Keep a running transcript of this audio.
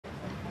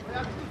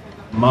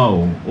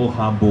Mao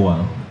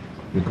Ohaboa.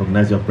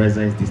 Recognize your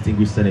presence,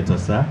 distinguished Senator,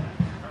 sir.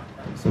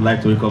 So I'd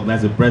like to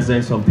recognize the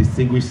presence of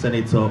distinguished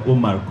Senator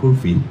Omar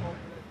Kurfi.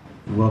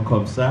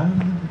 Welcome, sir.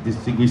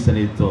 Distinguished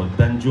Senator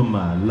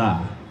Danjuma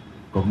La.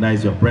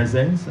 Recognize your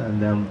presence.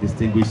 And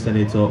distinguished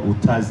Senator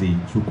Utazi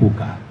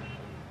Chukuka.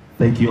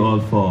 Thank you all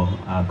for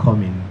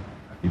coming,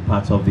 be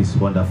part of this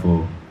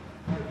wonderful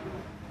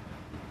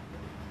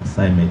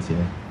assignment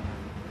here.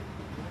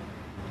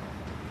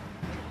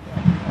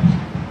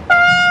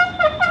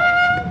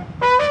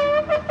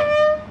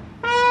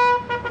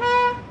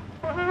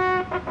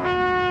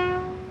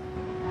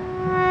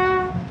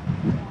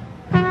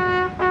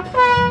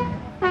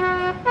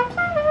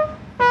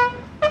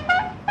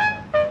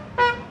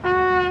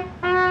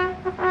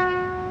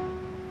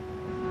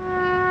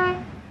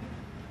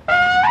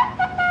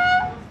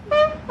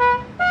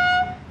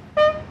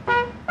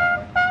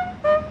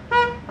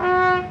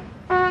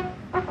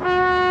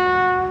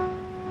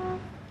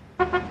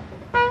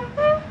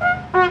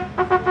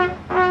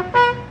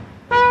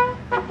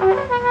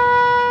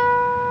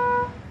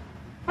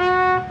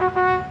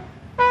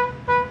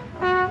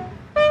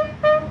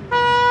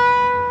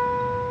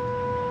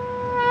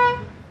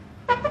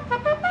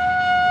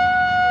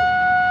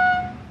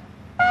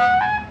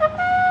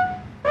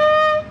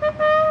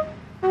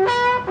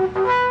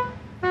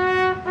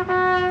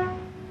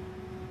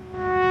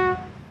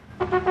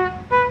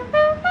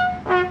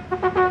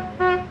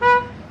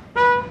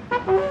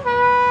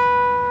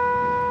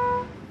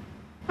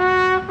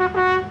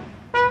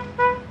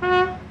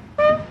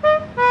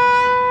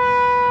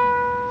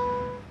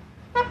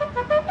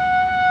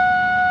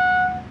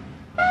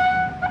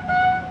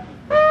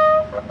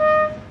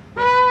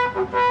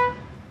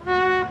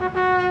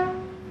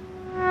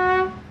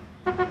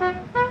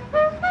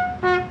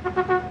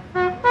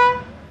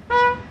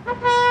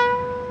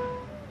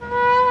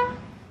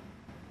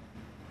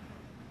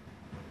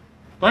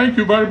 Thank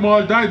you very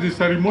much. That is the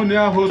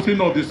ceremonial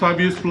hosting of the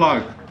service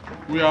flag.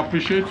 We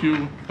appreciate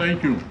you.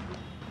 Thank you.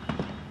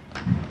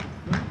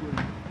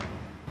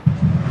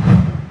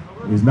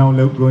 He's now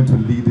going to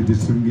lead the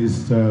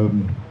distinguished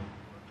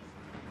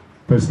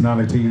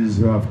personalities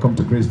who have come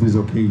to grace this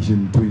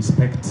occasion to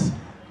inspect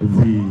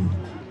the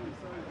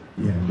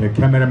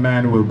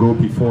cameraman will go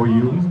before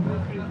you.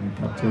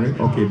 Capture it.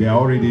 Okay, they are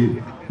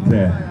already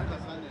there.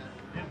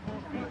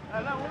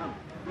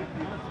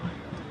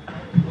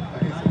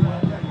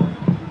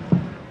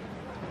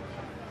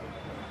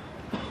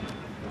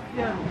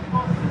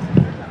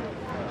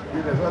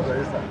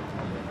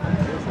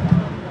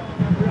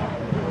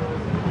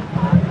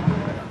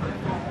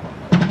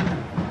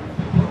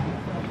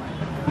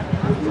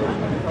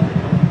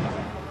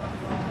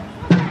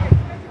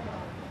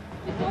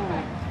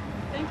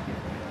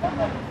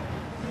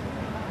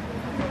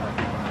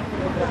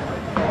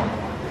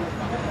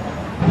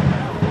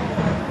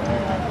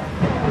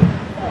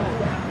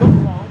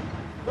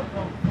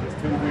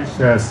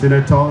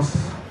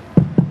 Senators,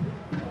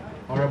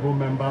 honorable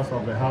members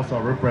of the House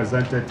of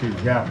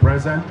Representatives here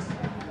present,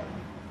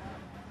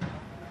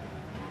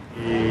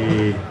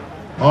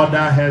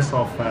 other heads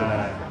of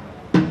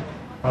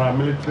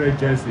paramilitary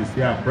agencies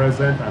here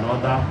present, and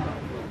other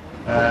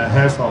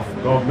heads of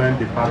government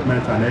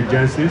departments and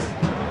agencies,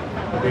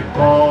 the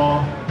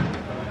Corps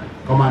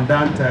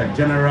Commandant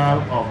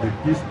General of the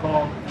Peace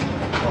Corps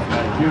of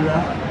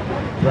Nigeria,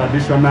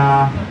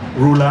 traditional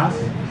rulers,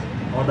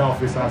 other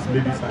officers,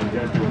 ladies and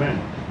gentlemen.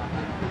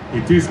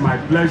 It is my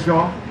pleasure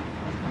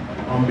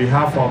on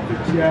behalf of the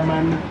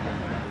Chairman,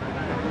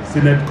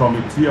 Senate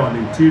Committee on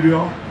Interior,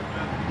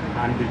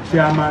 and the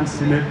Chairman,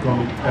 Senate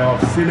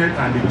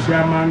and the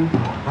Chairman,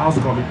 House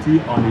Committee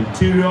on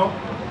Interior,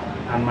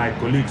 and my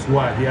colleagues who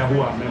are here,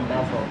 who are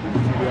members of the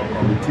Interior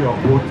Committee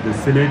of both the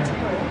Senate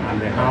and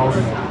the House,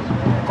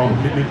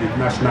 completely the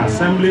National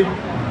Assembly.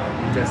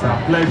 It is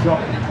a pleasure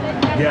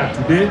here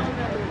today.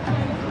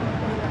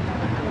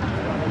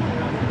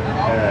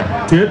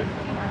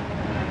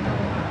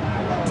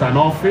 It's an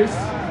office,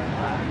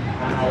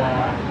 and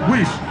our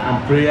wish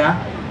and prayer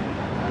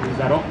is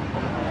that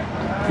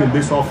in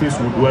this office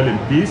will dwell in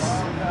peace.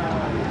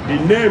 The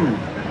name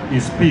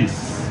is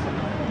peace.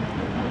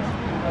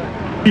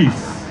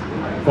 Peace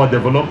for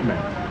development.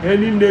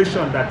 Any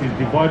nation that is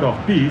devoid of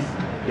peace,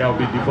 they will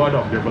be devoid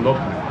of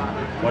development.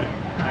 But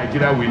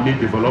Nigeria will need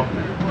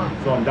development.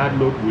 So on that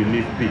note, we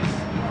need peace.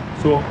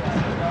 So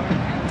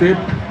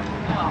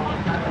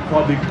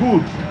for the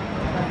good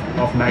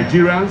of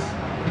Nigerians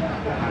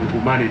and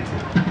humanity,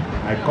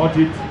 I cut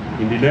it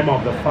in the name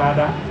of the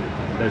Father,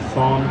 the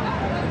Son,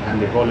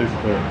 and the Holy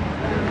Spirit.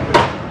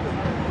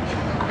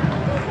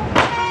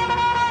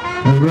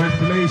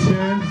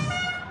 Congratulations,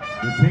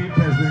 the tape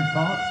has been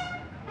cut,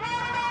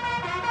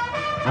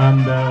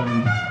 and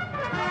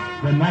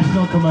the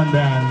National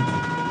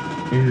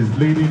Commandant is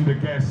leading the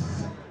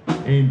guests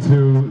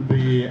into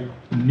the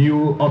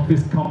new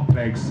office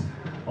complex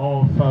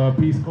of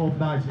Peace Corps of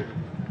Nigeria.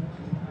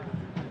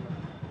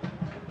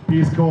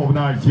 Peace Corps of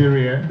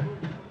Nigeria.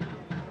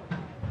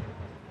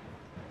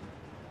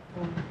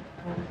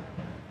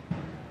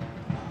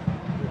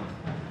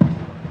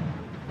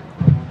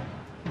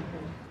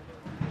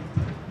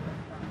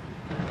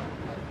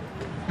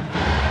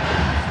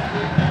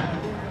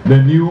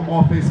 the new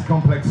office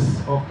complex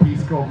of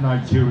Peace Corp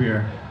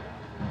Nigeria,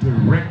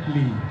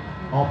 directly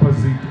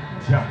opposite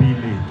Jabi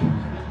Lake.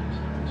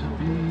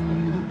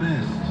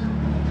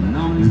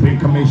 It's been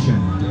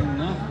commissioned